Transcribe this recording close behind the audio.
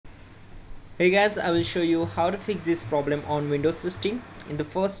Hey guys, I will show you how to fix this problem on Windows system. In the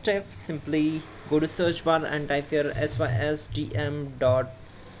first step, simply go to search bar and type here sysdm.cpl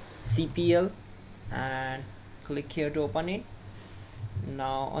and click here to open it.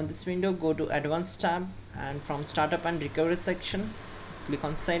 Now on this window, go to advanced tab and from startup and recovery section, click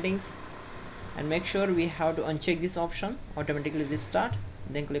on settings and make sure we have to uncheck this option, automatically restart.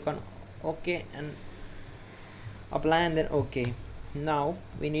 Then click on OK and apply and then OK. Now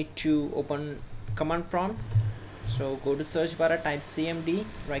we need to open command prompt, so go to search bar, type cmd,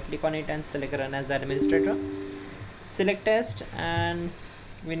 right click on it and select run as administrator, select test, and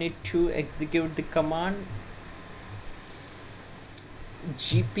we need to execute the command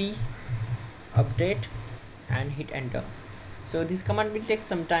gp update and hit enter. So this command will take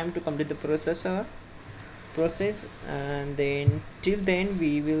some time to complete the process, and then till then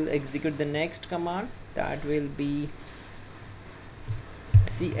we will execute the next command, that will be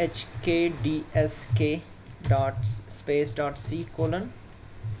chkdsk dot space dot c colon.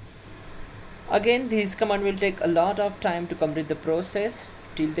 Again, this command will take a lot of time to complete the process.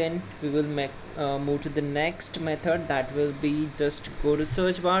 Till then we will move to the next method, that will be just go to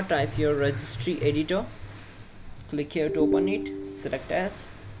search bar, type your registry editor, click here to open it, select as.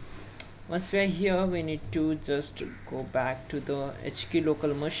 Once we are here, we need to just go back to the HK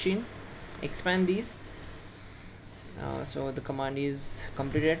local machine, expand these. So the command is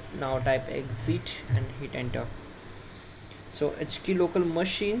completed. Now type exit and hit enter. So HK local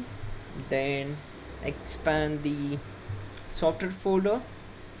machine, then expand the software folder.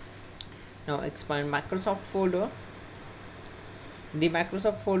 Now expand Microsoft folder. In the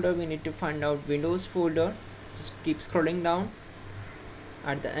Microsoft folder we need to find out Windows folder. Just keep scrolling down.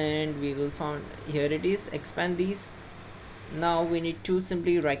 At the end we will find, here it is, expand these. Now we need to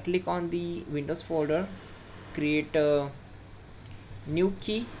simply right click on the Windows folder, create a new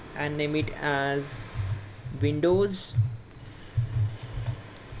key and name it as Windows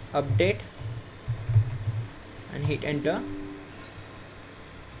update and hit enter.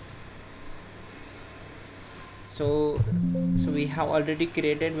 So we have already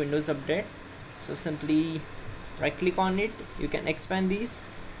created Windows update, so simply right click on it. You can expand these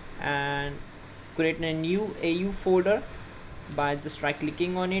and create a new AU folder by just right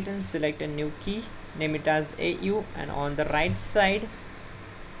clicking on it and select a new key, name it as AU, and on the right side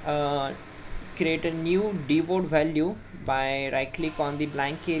create a new default value by right click on the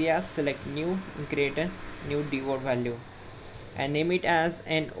blank area, select new and create a new default value and name it as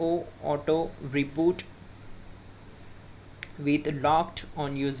no auto reboot with locked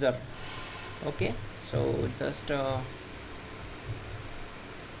on user. Okay, so just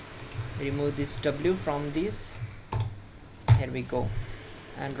remove this W from this. Here we go,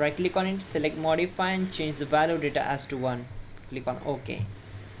 and right click on it, select modify and change the value data as to 1. Click on OK.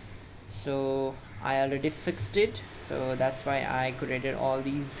 So I already fixed it, so that's why I created all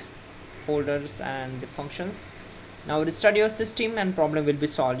these folders and the functions. Now restart your system and problem will be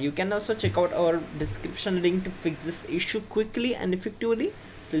solved. You can also check out our description link to fix this issue quickly and effectively.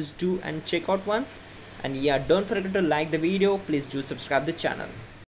 Please do and check out once. And yeah, don't forget to like the video. Please do subscribe the channel.